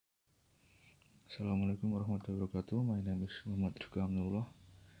Assalamualaikum warahmatullahi wabarakatuh. My name is Muhammad Rifki Amnullah.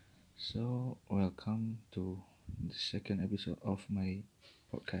 So, welcome to the second episode of my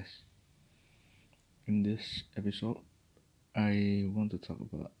podcast. In this episode, I want to talk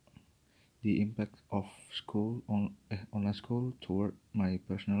about the impact of school online school toward my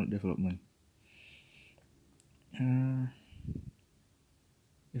personal development. Uh,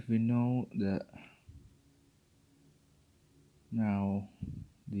 if we know that now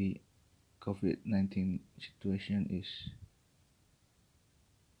the COVID-19 situation is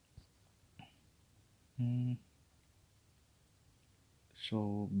mm,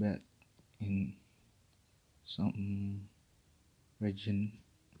 so bad in some region,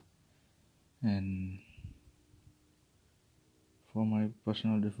 and for my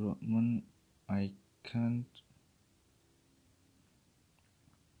personal development, I can't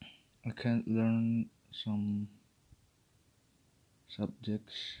I can't learn some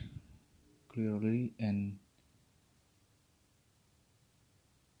subjects clearly, and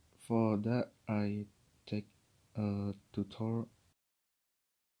for that I take a tutor.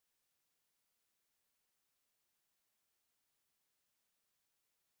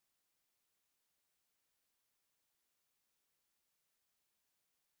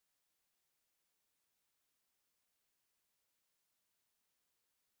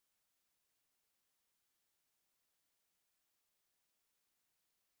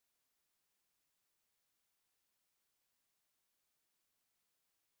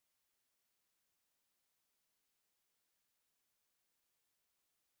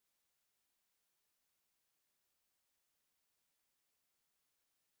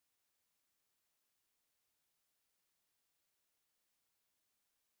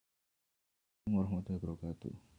 Warahmatullahi wabarakatuh.